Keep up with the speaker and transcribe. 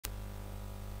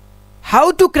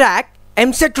How to crack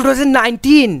Eamcet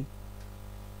 2019.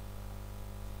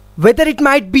 Whether it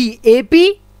might be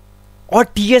AP or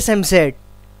TS Eamcet.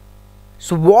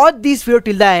 So watch this video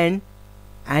till the end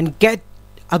and get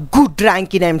a good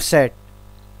rank in Eamcet.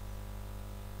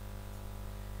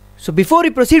 So before we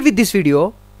proceed with this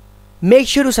video, make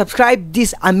sure to subscribe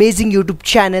this amazing YouTube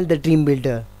channel, The Dream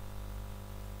Builder.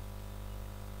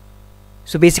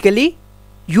 So basically,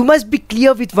 you must be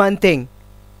clear with one thing,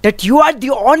 that you are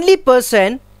the only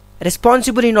person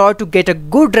responsible in order to get a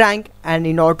good rank and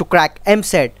in order to crack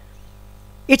Eamcet.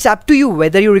 It's up to you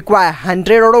whether you require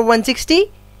 100 out of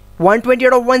 160, 120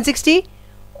 out of 160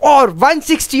 or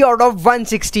 160 out of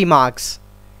 160 marks.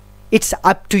 It's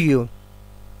up to you.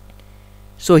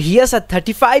 So here's a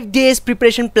 35 days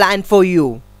preparation plan for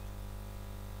you.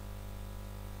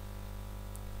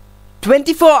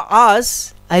 24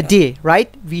 hours a day,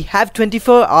 right? We have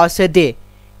 24 hours a day.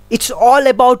 It's all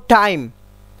about time.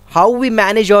 How we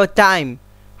manage our time.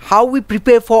 How we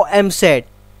prepare for Eamcet.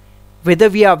 Whether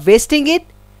we are wasting it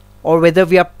or whether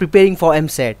we are preparing for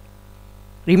Eamcet.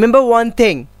 Remember one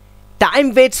thing.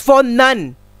 Time waits for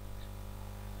none.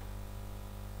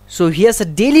 So here's a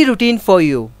daily routine for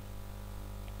you.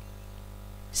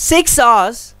 6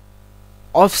 hours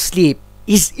of sleep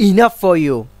is enough for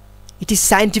you. It is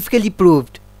scientifically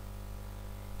proved.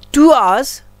 2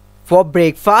 hours for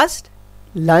breakfast,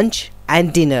 lunch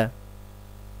and dinner.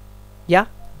 Yeah,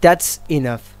 that's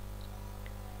enough.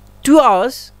 2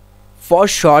 hours for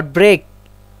short break.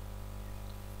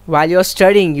 While you're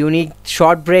studying, you need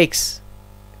short breaks.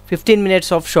 15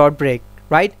 minutes of short break,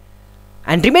 right?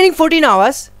 And remaining 14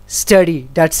 hours, study.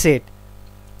 That's it.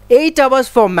 8 hours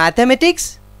for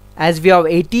mathematics, as we have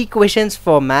 80 questions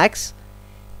for maths.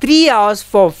 3 hours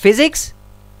for physics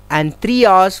and 3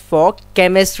 hours for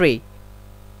chemistry.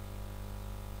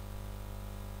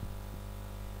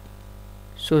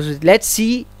 So let's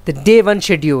see the day 1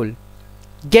 schedule.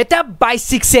 Get up by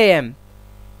 6 a.m.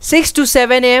 6 to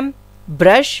 7 a.m.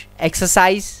 brush,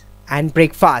 exercise and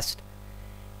breakfast.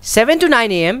 7 to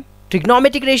 9 a.m.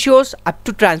 trigonometric ratios up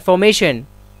to transformation.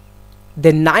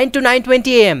 Then 9 to 9:20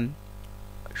 a.m.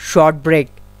 short break.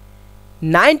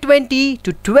 9:20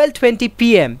 to 12:20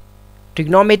 p.m.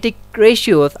 trigonometric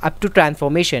ratios up to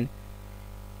transformation.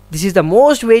 This is the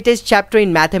most weighted chapter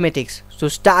in mathematics, so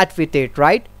start with it,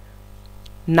 right?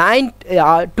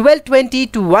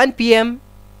 12:20 to 1 p.m.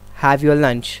 have your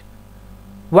lunch.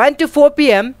 1 to 4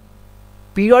 p.m.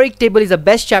 periodic table is the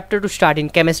best chapter to start in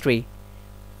chemistry.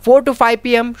 4 to 5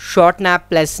 p.m. short nap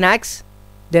plus snacks.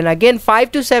 Then again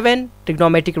 5 to 7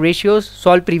 trigonometric ratios,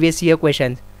 solve previous year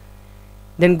questions.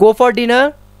 Then go for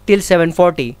dinner till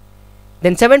 7:40.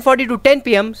 Then 7:40 to 10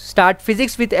 p.m. start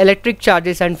physics with electric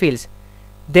charges and fields.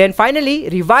 Then finally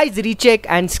revise,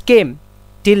 recheck and skim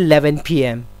till 11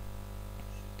 p.m.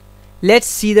 Let's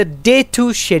see the day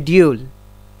 2 schedule.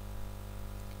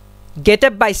 Get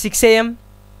up by 6 a.m.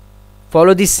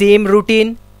 Follow the same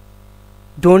routine.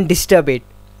 Don't disturb it.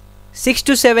 6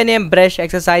 to 7 a.m. brush,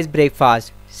 exercise,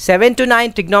 breakfast. 7 to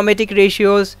 9 trigonometric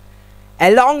ratios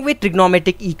along with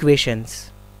trigonometric equations.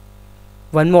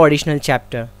 One more additional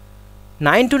chapter.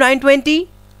 9 to 9:20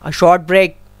 a short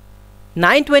break.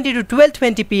 9:20 to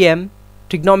 12:20 p.m.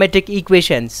 trigonometric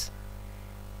equations.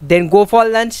 Then go for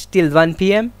lunch till 1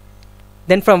 p.m.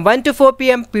 Then from 1 to 4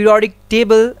 p.m. periodic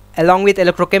table along with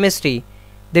electrochemistry.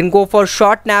 Then go for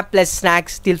short nap plus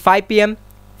snacks till 5 p.m.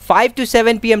 5 to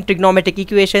 7 p.m. trigonometric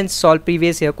equations, solve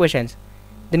previous year questions.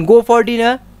 Then go for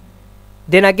dinner.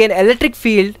 Then again electric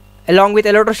field along with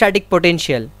electrostatic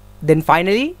potential. Then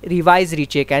finally revise,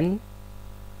 recheck and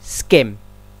skim.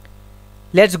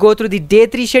 Let's go through the day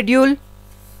 3 schedule.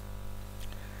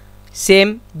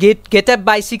 Same, get up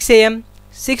by 6 a.m.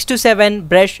 6 to 7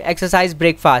 brush, exercise,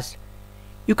 breakfast.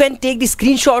 You can take the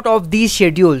screenshot of these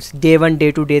schedules, day 1,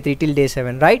 day 2, day 3 till day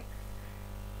 7, right?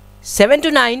 7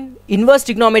 to 9 inverse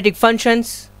trigonometric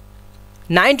functions.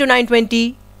 9 to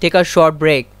 9:20 take a short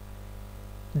break.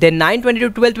 Then 9:20 to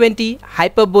 12:20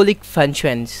 hyperbolic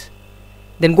functions.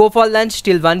 Then go for lunch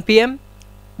till 1 p.m.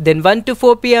 Then 1 to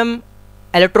 4 p.m.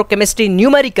 electrochemistry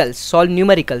numericals, solve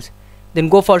numericals. Then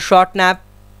go for short nap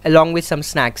along with some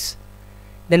snacks.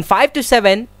 Then 5 to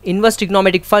 7 inverse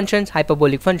trigonometric functions,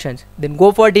 hyperbolic functions. Then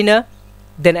go for dinner.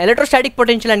 Then electrostatic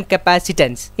potential and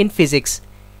capacitance in physics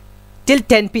till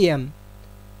 10 p.m.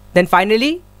 Then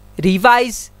finally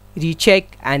revise,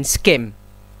 recheck and skim.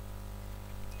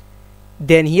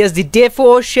 Then here's the day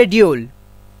 4 schedule.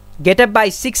 Get up by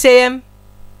 6 a.m.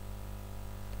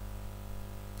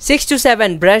 6 to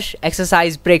 7 brush,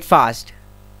 exercise, breakfast.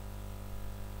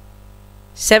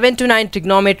 7 to 9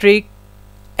 trigonometric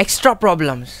extra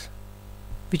problems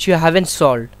which you haven't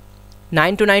solved.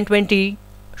 9 to 9:20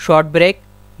 short break,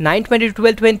 9:20 to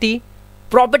 12:20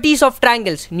 properties of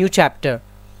triangles, new chapter,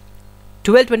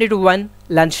 12:20 to 1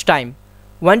 lunchtime,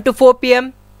 1 to 4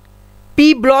 p.m.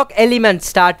 P block elements,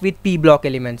 start with P block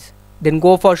elements, then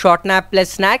go for short nap plus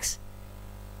snacks,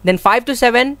 then 5 to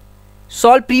 7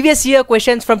 solve previous year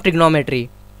questions from trigonometry,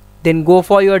 then go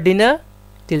for your dinner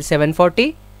till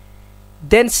 7:40,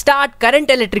 then start current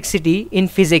electricity in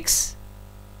physics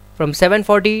from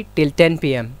 7:40 till 10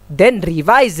 p.m. Then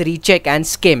revise, recheck and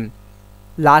skim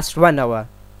last 1 hour,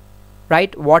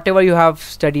 right? Whatever you have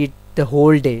studied the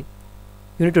whole day,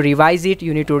 you need to revise it,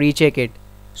 you need to recheck it.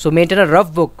 So maintain a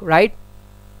rough book, right?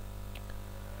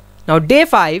 Now day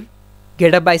 5,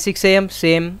 get up by 6 a.m.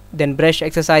 same, then brush,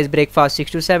 exercise, breakfast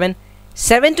 6 to 7,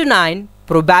 7 to 9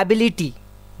 probability,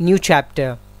 new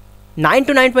chapter, 9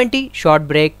 to 9:20 short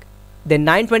break, then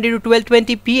 9:20 to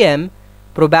 12:20 p.m.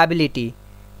 probability,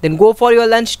 then go for your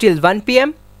lunch till 1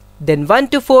 p.m. then 1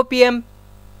 to 4 p.m.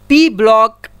 P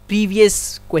block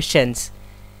previous questions,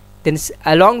 then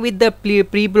along with the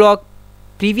pre-block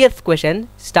previous question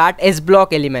start S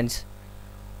block elements,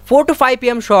 4 to 5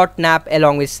 p.m. short nap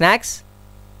along with snacks,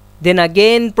 then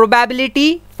again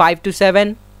probability 5 to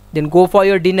 7, then go for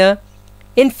your dinner.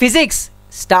 In physics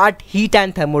start heat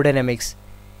and thermodynamics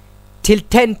till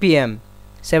 10 p.m.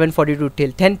 7:42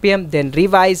 till 10 p.m. then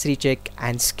revise, recheck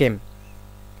and skim.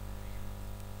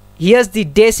 Here's the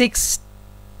day 6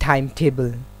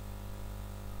 timetable.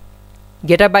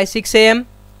 Get up by 6 a.m.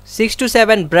 6 to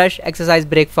 7 brush, exercise,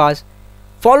 breakfast,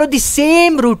 follow the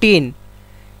same routine,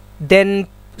 then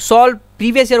solve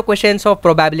previous year questions of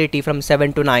probability from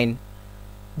 7 to 9,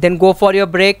 then go for your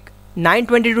break,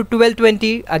 9:20 to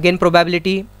 12:20 again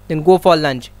probability, then go for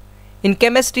lunch. In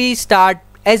chemistry start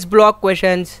S block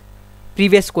questions,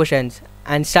 previous questions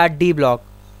and start D block,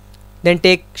 then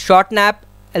take short nap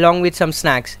along with some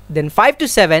snacks, then 5 to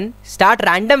 7 start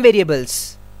random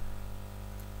variables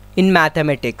in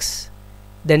mathematics,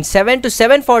 then 7 to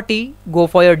 7:40 go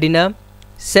for your dinner,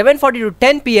 7:40 to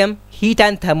 10 p.m. heat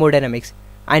and thermodynamics,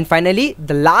 and finally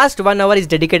the last 1 hour is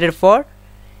dedicated for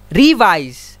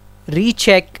revise,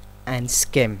 recheck and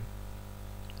skim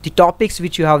the topics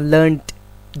which you have learned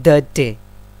that day,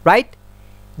 right?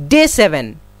 Day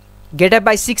 7, get up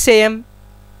by 6 a.m.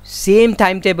 same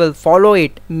timetable, follow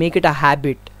it, make it a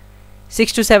habit.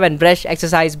 6 to 7 brush,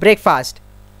 exercise, breakfast.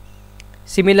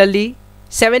 Similarly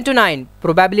 7 to 9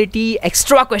 probability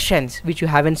extra questions which you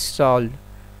haven't solved,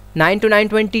 9 to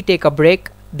 9:20 take a break,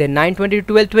 then 9:20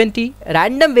 to 12:20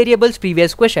 random variables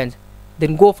previous questions,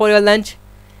 then go for your lunch,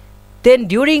 then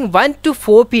during 1 to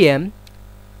 4 p.m.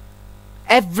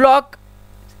 F block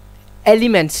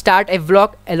elements, start F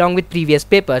block along with previous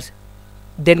papers,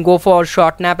 then go for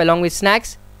short nap along with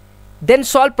snacks, then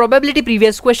solve probability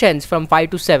previous questions from 5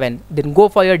 to 7, then go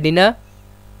for your dinner,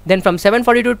 then from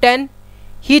 7:40 to 10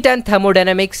 heat and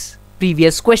thermodynamics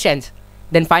previous questions,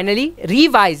 then finally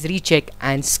revise, recheck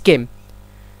and skim.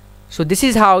 So this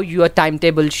is how your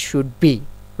timetable should be,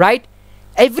 right?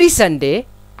 Every Sunday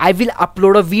I will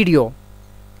upload a video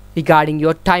regarding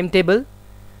your timetable.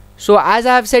 So as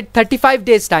I have said 35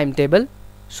 days timetable,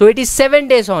 so it is 7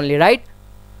 days only, right?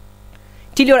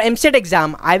 Till your Eamcet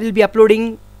exam I will be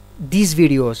uploading these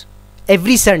videos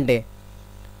every Sunday.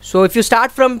 So if you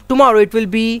start from tomorrow, it will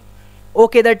be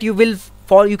okay that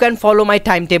you can follow my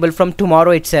timetable from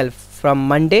tomorrow itself, from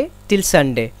Monday till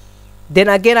Sunday. Then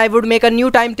again I would make a new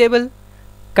timetable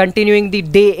continuing the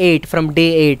day 8 from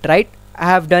day 8, right? I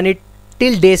have done it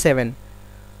till day 7.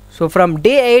 So from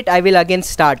day 8 I will again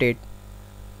start it.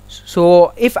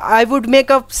 So if I would make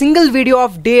a single video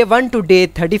of day 1 to day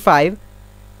 35,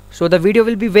 so the video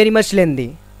will be very much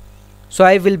lengthy. So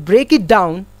I will break it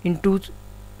down into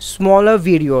smaller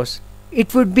videos.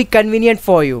 It would be convenient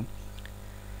for you.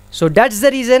 So that's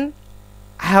the reason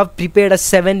I have prepared a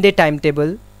 7-day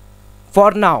timetable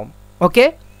for now.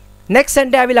 Okay, next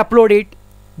Sunday I will upload it,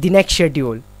 the next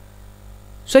schedule.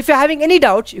 So if you're having any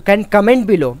doubts, you can comment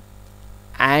below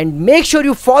and make sure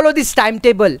you follow this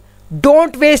timetable.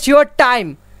 Don't waste your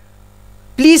time.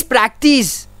 Please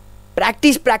practice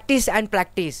and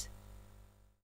practice.